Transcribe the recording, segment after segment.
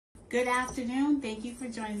Good afternoon. Thank you for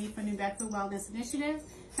joining me for New Bedford Wellness Initiative.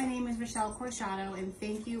 My name is Rochelle Corchado, and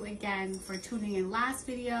thank you again for tuning in last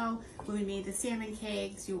video when we made the salmon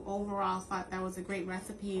cakes. You overall thought that was a great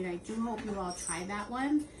recipe, and I do hope you all tried that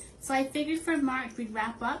one. So I figured for March we'd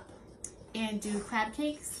wrap up and do crab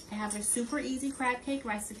cakes. I have a super easy crab cake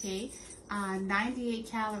recipe, 98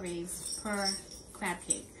 calories per crab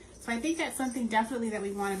cake. So I think that's something definitely that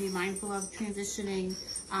we want to be mindful of transitioning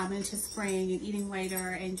into spring and eating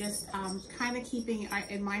lighter, and just kind of keeping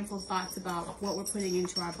in mindful thoughts about what we're putting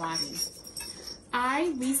into our bodies.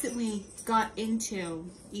 I recently got into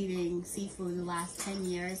eating seafood the last 10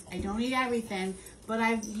 years. I don't eat everything, but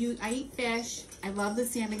I eat fish. I love the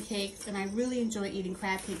salmon cakes, and I really enjoy eating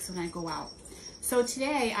crab cakes when I go out. So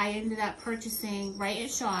today I ended up purchasing right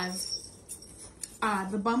at Shaw's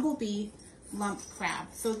the Bumblebee lump crab.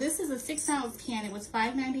 So this is a 6-ounce can. It was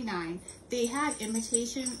 $5.99. They had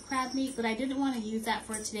imitation crab meat, but I didn't want to use that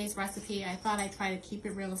for today's recipe. I thought I'd try to keep it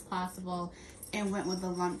real as possible and went with the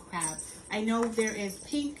lump crab. I know there is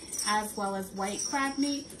pink as well as white crab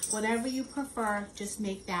meat. Whatever you prefer, just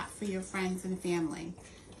make that for your friends and family.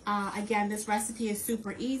 Again, this recipe is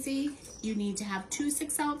super easy. You need to have 2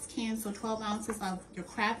 6-ounce cans, so 12 ounces of your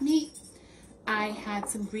crab meat. I had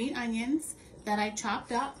some green onions that I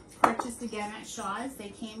chopped up, purchased again at Shaw's. They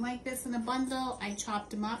came like this in a bundle. I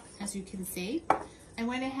chopped them up, as you can see. I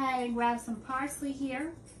went ahead and grabbed some parsley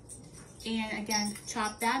here, and again,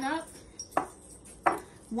 chopped that up.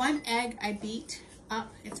 1 egg I beat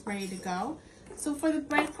up, it's ready to go. So for the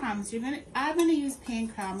breadcrumbs, I'm gonna use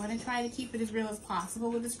panko. I'm gonna try to keep it as real as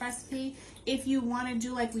possible with this recipe. If you wanna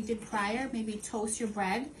do like we did prior, maybe toast your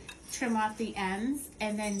bread, trim off the ends,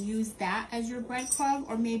 and then use that as your breadcrumb,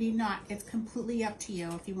 or maybe not. It's completely up to you.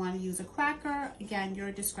 If you want to use a cracker, again, your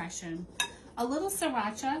discretion. A little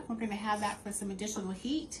sriracha, we're going to have that for some additional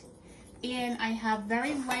heat. And I have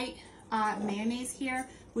very light mayonnaise here,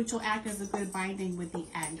 which will act as a good binding with the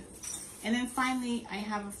egg. And then finally, I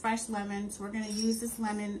have a fresh lemon, so we're going to use this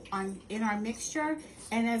lemon in our mixture,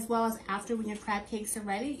 and as well as after when your crab cakes are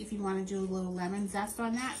ready, if you want to do a little lemon zest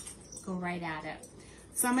on that, go right at it.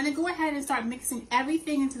 So I'm going to go ahead and start mixing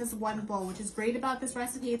everything into this one bowl, which is great about this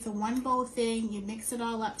recipe. It's a one bowl thing. You mix it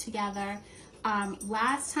all up together.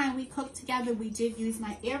 Last time we cooked together, we did use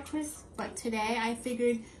my air crisp, but today I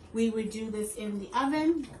figured we would do this in the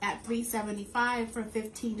oven at 375 for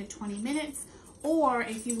 15 to 20 minutes. Or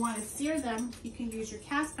if you want to sear them, you can use your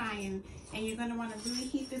cast iron, and you're going to want to really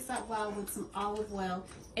heat this up well with some olive oil.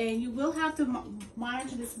 And you will have to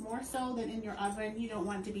monitor this more so than in your oven. You don't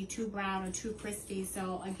want it to be too brown or too crispy.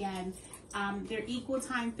 So again, they're equal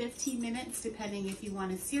time, 15 minutes, depending if you want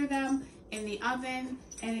to sear them in the oven.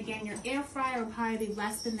 And again, your air fryer will probably be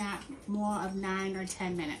less than that, more of 9 or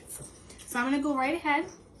 10 minutes. So I'm going to go right ahead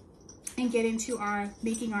and get into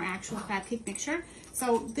making our actual crab cake mixture.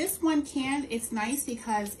 So this one can, it's nice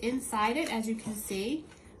because inside it, as you can see,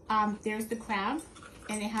 there's the crab,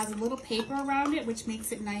 and it has a little paper around it, which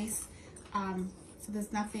makes it nice. So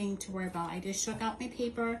there's nothing to worry about. I just shook out my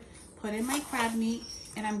paper, put in my crab meat,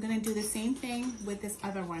 and I'm gonna do the same thing with this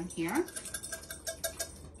other one here.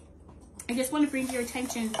 I just want to bring to your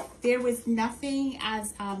attention, there was nothing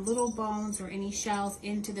as little bones or any shells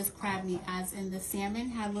into this crab meat, as in the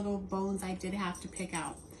salmon had little bones I did have to pick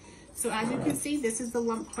out. So as you can see, this is the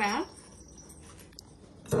lump crab.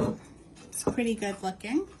 It's pretty good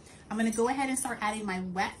looking. I'm going to go ahead and start adding my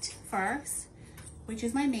wet first, which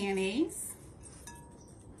is my mayonnaise.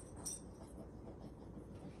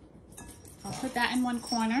 I'll put that in one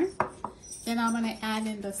corner. Then I'm going to add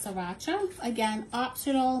in the sriracha. Again,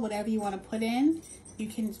 optional, whatever you want to put in. You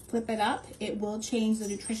can flip it up. It will change the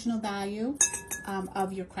nutritional value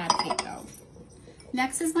of your crab cake though.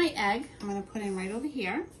 Next is my egg. I'm going to put in right over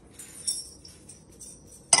here.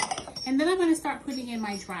 And then I'm going to start putting in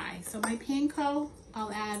my dry. So my panko,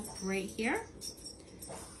 I'll add right here.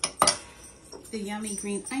 The yummy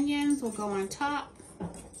green onions will go on top.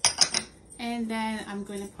 And then I'm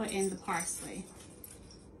going to put in the parsley.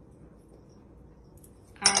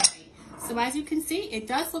 All right, so as you can see, it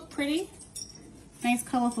does look pretty. Nice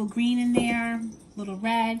colorful green in there, little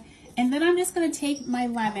red. And then I'm just gonna take my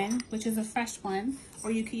lemon, which is a fresh one,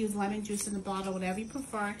 or you can use lemon juice in the bottle, whatever you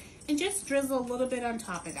prefer, and just drizzle a little bit on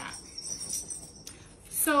top of that.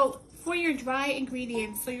 So for your dry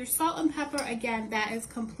ingredients, so your salt and pepper, again, that is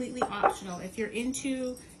completely optional. If you're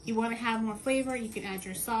you wanna have more flavor, you can add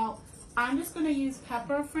your salt. I'm just gonna use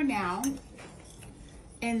pepper for now.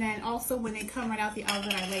 And then also when they come right out the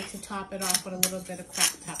oven, I like to top it off with a little bit of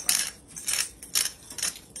cracked pepper.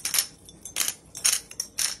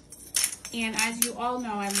 And as you all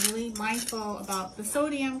know, I'm really mindful about the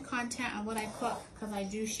sodium content of what I cook because I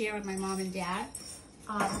do share with my mom and dad.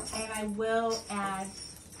 And I will add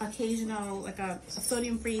occasional, like a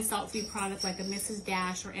sodium-free, salt-free product like a Mrs.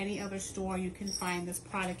 Dash or any other store you can find this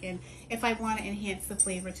product in if I want to enhance the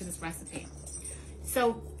flavor to this recipe.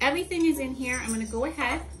 So everything is in here. I'm going to go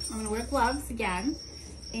ahead, I'm going to wear gloves again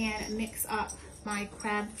and mix up my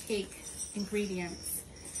crab cake ingredients.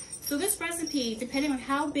 So this recipe, depending on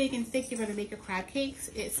how big and thick you're going to make your crab cakes,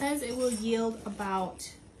 it says it will yield about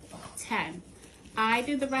 10. I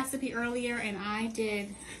did the recipe earlier and I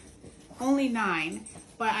did only 9,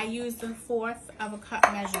 but I used the 1/4 of a cup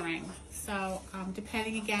measuring. So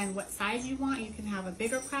depending again what size you want, you can have a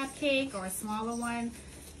bigger crab cake or a smaller one.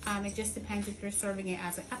 It just depends if you're serving it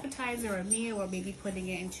as an appetizer or a meal, or maybe putting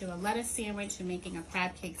it into a lettuce sandwich and making a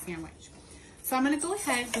crab cake sandwich. So I'm going to go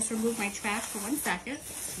ahead and just remove my trash for 1 second.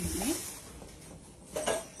 Excuse me.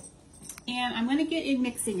 And I'm going to get in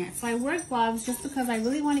mixing it. So I wear gloves just because I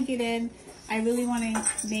really want to get in. I really want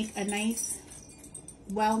to make a nice,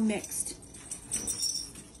 well-mixed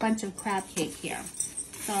bunch of crab cake here.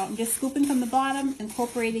 So I'm just scooping from the bottom,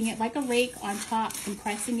 incorporating it like a rake on top, and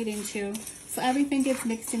pressing it into, so everything gets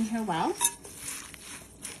mixed in here well.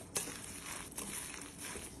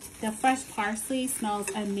 The fresh parsley smells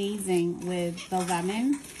amazing with the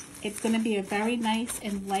lemon. It's going to be a very nice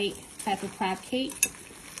and light type of crab cake.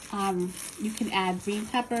 You can add green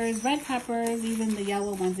peppers, red peppers, even the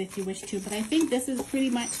yellow ones if you wish to. But I think this is pretty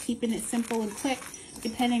much keeping it simple and quick,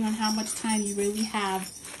 depending on how much time you really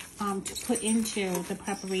have to put into the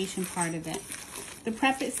preparation part of it. The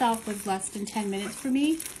prep itself was less than 10 minutes for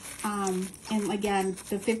me. And again,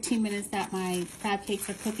 the 15 minutes that my crab cakes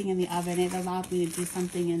are cooking in the oven, it allowed me to do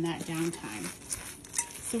something in that downtime.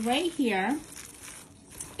 So right here,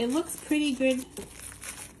 it looks pretty good.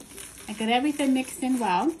 I got everything mixed in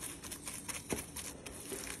well.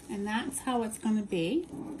 And that's how it's going to be.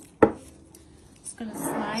 Just going to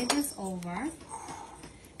slide this over.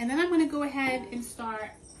 And then I'm going to go ahead and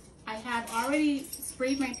start. I have already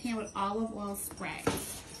sprayed my pan with olive oil spray.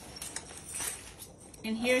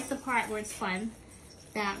 And here's the part where it's fun,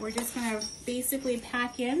 that we're just going to basically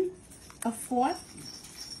pack in a 1/4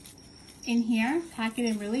 in here, pack it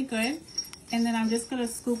in really good, and then I'm just going to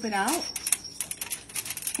scoop it out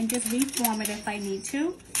and just reform it if I need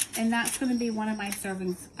to, and that's going to be one of my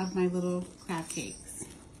servings of my little crab cakes.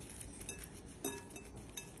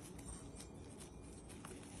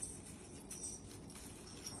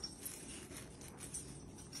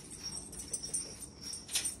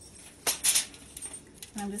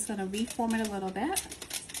 I'm just going to reform it a little bit.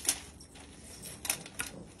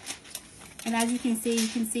 And as you can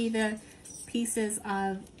see the pieces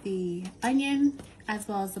of the onion as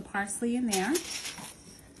well as the parsley in there.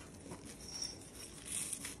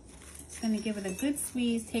 Just going to give it a good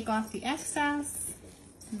squeeze, take off the excess,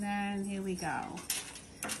 and then here we go.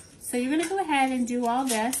 So you're going to go ahead and do all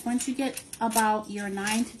this. Once you get about your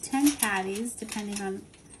 9 to 10 patties, depending on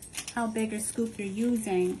how big a scoop you're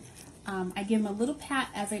using, I give them a little pat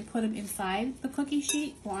as I put them inside the cookie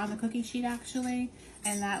sheet, or on the cookie sheet actually,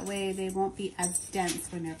 and that way they won't be as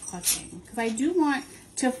dense when they're cooking. Because I do want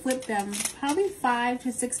to flip them probably 5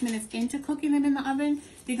 to 6 minutes into cooking them in the oven.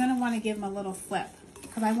 You're going to want to give them a little flip,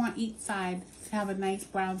 because I want each side to have a nice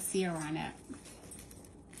brown sear on it.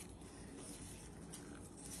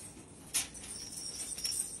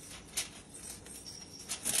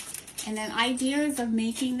 And then ideas of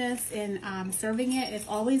making this and serving it, it's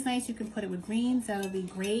always nice. You can put it with greens. That'll be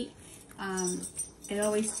great. It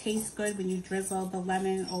always tastes good when you drizzle the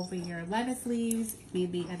lemon over your lettuce leaves,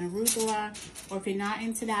 maybe an arugula. Or if you're not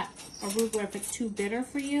into that arugula, if it's too bitter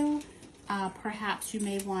for you, perhaps you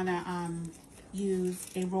may want to use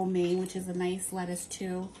a romaine, which is a nice lettuce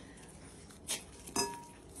too.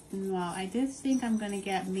 Well, I just think I'm going to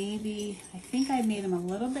get maybe, I think I made them a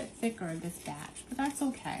little bit thicker this batch, but that's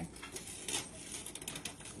okay.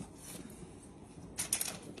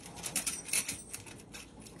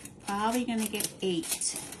 Probably going to get 8.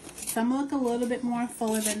 Some look a little bit more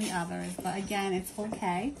fuller than the others, but again, it's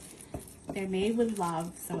okay. They're made with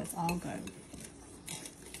love, so it's all good.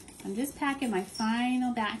 I'm just packing my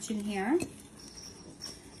final batch in here.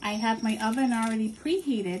 I have my oven already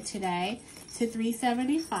preheated today to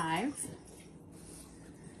 375.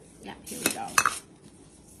 Yeah, here we go.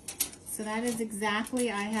 So that is exactly,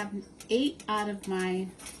 I have 8 out of my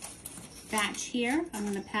batch here. I'm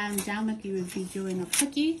going to pat them down like you would be doing a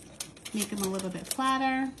cookie. Make them a little bit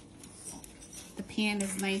flatter. The pan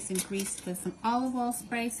is nice and greased with some olive oil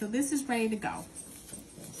spray. So this is ready to go.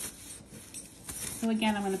 So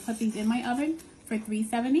again, I'm going to put these in my oven for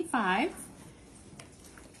 375.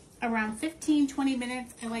 around 15-20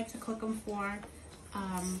 minutes. I like to cook them for.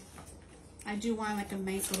 I do want like a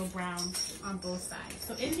nice little brown on both sides.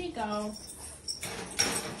 So in they go.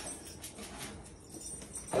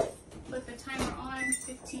 Put the timer on,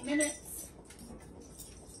 15 minutes.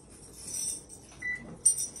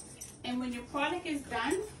 And when your product is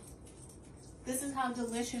done, this is how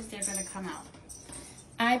delicious they're gonna come out.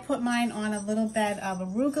 I put mine on a little bed of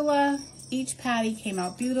arugula. Each patty came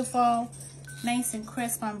out beautiful, nice and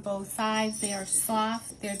crisp on both sides. They are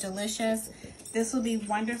soft, they're delicious. This will be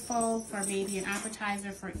wonderful for maybe an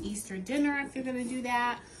appetizer for Easter dinner if you're gonna do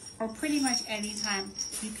that, or pretty much anytime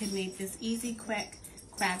you can make this easy, quick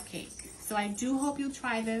crab cake. So I do hope you'll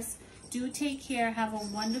try this. Do take care, have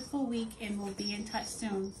a wonderful week, and we'll be in touch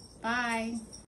soon. Bye.